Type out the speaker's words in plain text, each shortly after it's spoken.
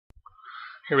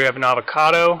Here we have an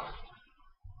avocado.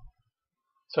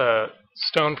 It's a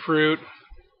stone fruit,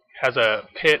 has a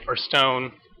pit or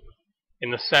stone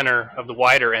in the center of the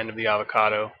wider end of the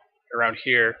avocado, around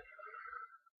here.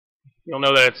 You'll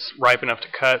know that it's ripe enough to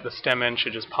cut. The stem end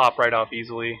should just pop right off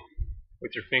easily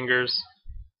with your fingers.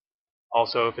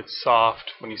 Also, if it's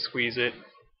soft when you squeeze it,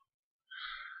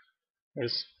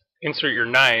 just insert your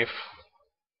knife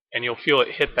and you'll feel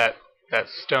it hit that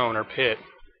stone or pit.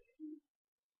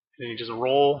 And you just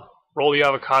roll the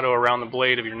avocado around the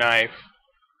blade of your knife,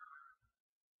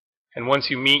 and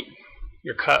once you meet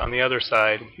your cut on the other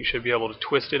side, you should be able to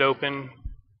twist it open,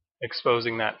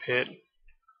 exposing that pit.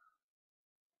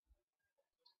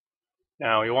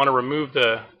 Now you want to remove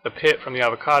the pit from the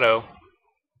avocado.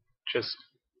 Just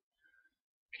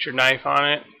get your knife on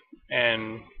it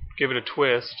and give it a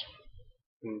twist,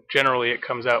 and generally it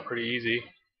comes out pretty easy.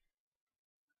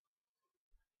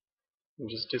 And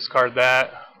just discard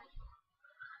that.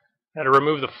 Now to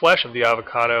remove the flesh of the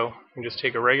avocado, you just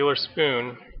take a regular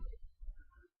spoon,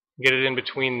 get it in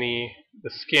between the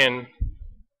skin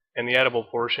and the edible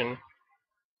portion,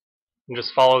 and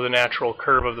just follow the natural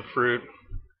curve of the fruit.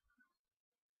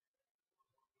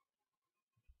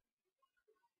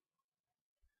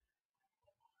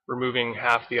 Removing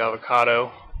half the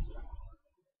avocado.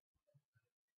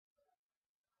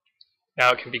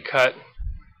 Now it can be cut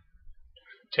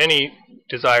to any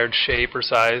desired shape or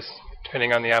size,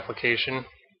 depending on the application.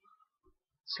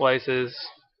 Slices.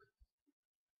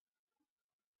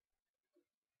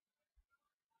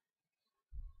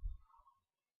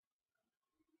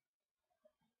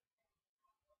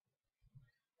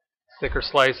 Thicker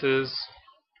slices.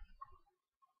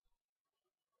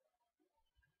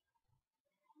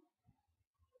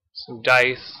 Some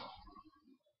dice.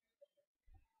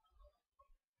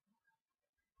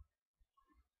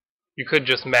 You could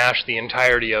just mash the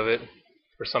entirety of it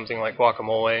for something like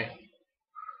guacamole.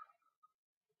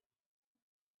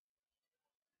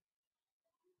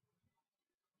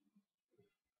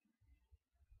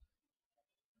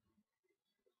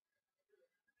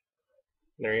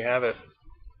 There you have it.